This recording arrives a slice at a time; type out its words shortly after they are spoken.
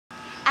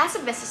As a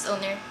business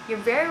owner, you're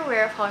very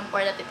aware of how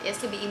important it is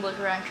to be able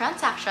to run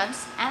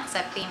transactions and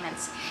accept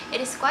payments. It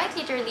is quite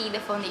literally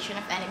the foundation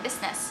of any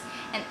business.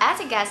 And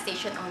as a gas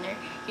station owner,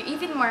 you're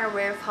even more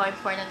aware of how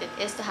important it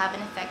is to have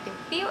an effective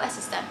POS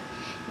system.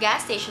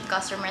 Gas station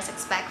customers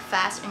expect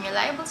fast and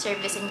reliable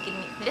service, and you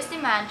can meet this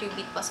demand through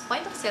BitPOS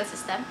Point of Sales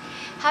system.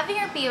 Having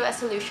your POS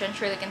solution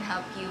surely can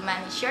help you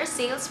manage your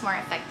sales more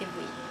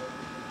effectively.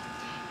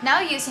 Now,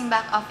 using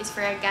back office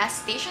for our gas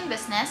station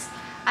business,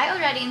 I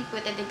already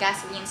inputted the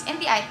gasolines in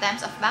the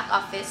items of back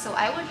office, so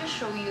I will just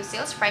show you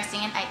sales pricing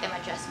and item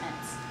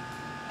adjustments.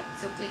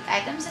 So click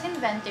items and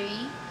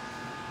inventory,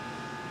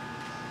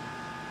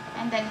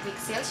 and then click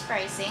sales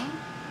pricing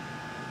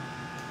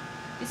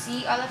to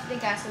see all of the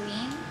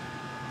gasoline.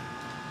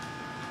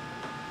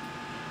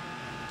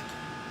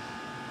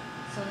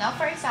 So now,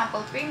 for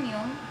example,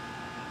 premium,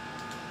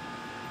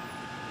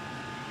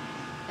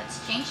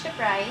 let's change the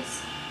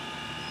price,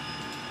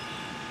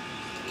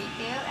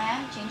 retail,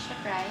 and change the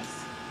price.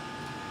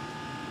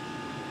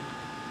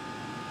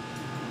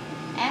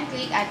 And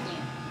click add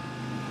new.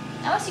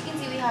 Now, as you can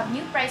see, we have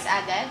new price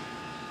added.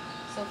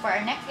 So for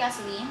our next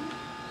gasoline,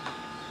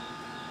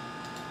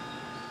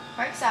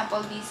 for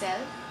example, diesel,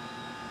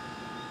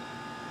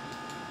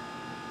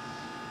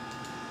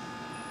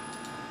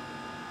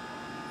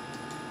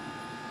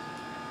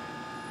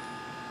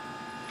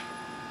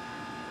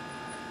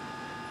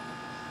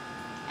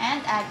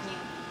 and add new.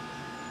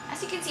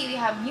 As you can see, we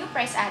have new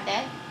price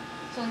added.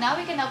 So now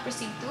we can now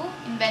proceed to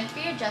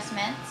inventory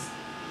adjustments.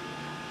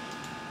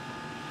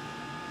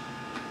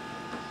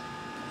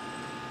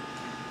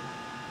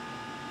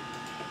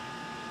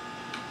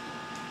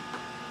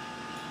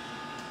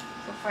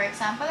 So for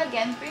example,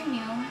 again,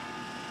 premium,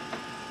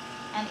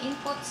 and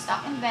input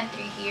stock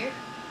inventory here,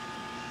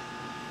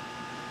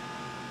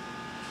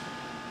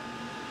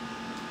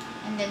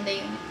 and then the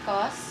unit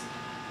cost,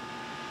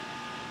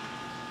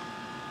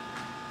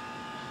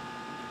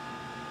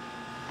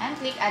 and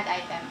click add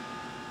item.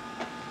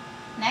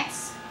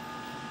 Next,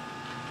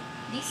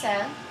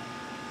 diesel,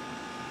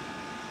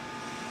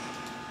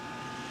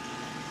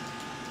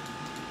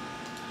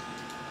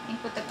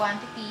 input the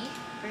quantity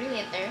per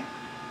liter,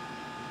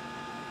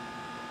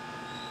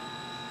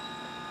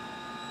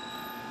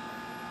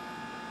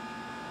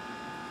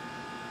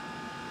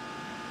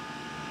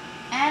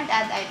 and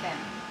add item.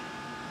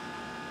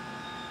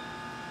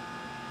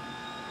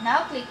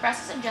 Now click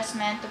process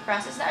adjustment to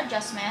process the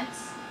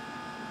adjustments.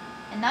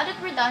 And now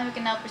that we're done, we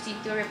can now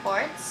proceed to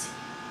reports,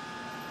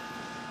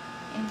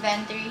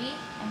 inventory,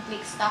 and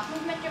click stock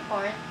movement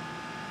report,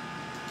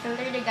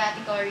 filter the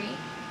category,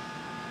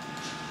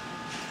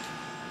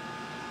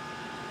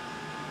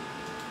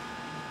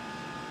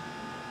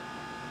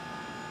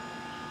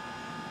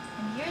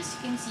 and here, as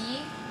you can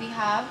see, we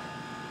have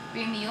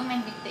premium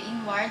and with the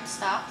inward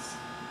stocks,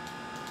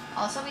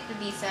 also with the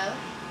diesel,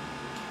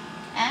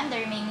 and the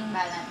remaining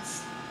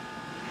balance.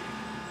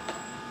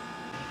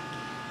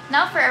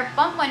 Now for our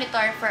pump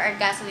monitor for our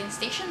gasoline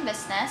station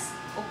business,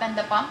 open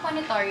the pump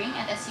monitoring,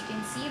 and as you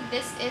can see,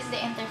 this is the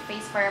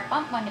interface for our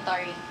pump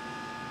monitoring.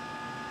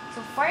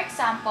 So for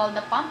example,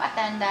 the pump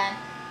attendant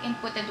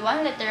inputted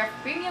 1 liter of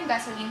premium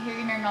gasoline here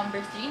in our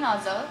number 3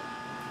 nozzle.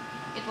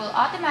 It will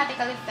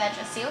automatically fetch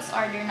a sales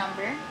order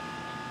number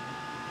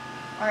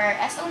or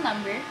our SO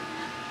number.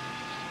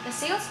 The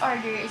sales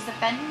order is the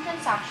pending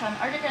transaction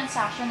or the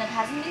transaction that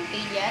hasn't been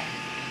paid yet,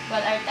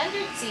 while our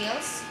tendered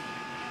sales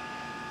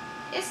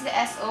is the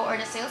SO or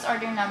the sales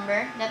order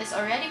number that is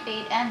already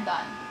paid and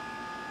done.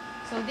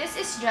 So this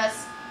is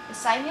just the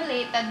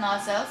simulated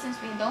nozzle since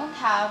we don't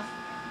have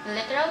the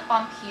literal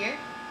pump here.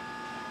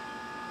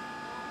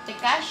 The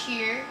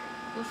cashier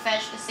will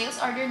fetch the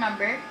sales order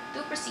number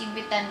to proceed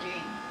with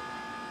tendering.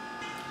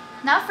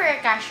 Now for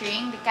our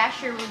cashiering, the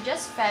cashier will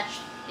just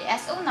fetch the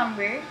SO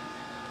number.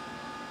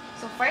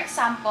 So for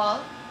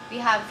example, we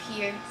have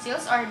here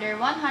sales order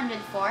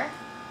 104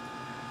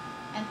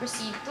 and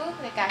proceed to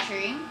the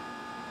cashiering.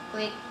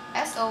 Click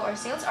SO or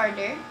sales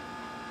order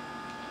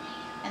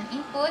and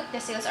input the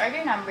sales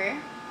order number.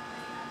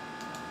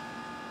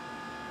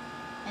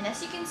 And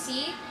as you can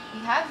see,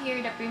 we have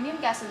here the premium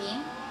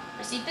gasoline.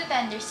 Proceed to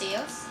tender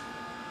sales.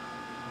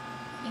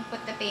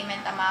 Input the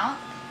payment amount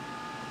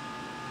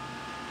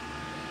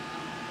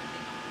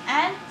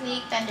and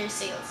click tender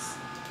sales.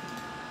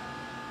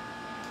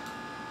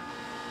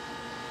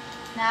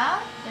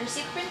 Now, the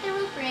receipt printer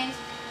will print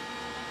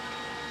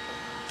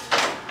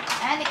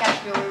and the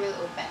Cashdrawer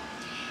will open.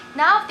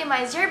 Now,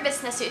 optimize your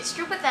business to its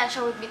true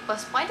potential with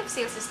BitPOS Point of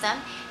Sales system.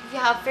 If you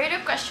have further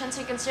questions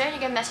or concern, you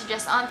can message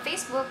us on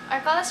Facebook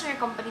or call us on your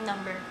company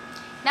number.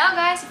 Now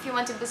guys, if you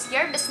want to boost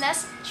your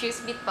business,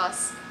 choose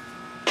BitPOS.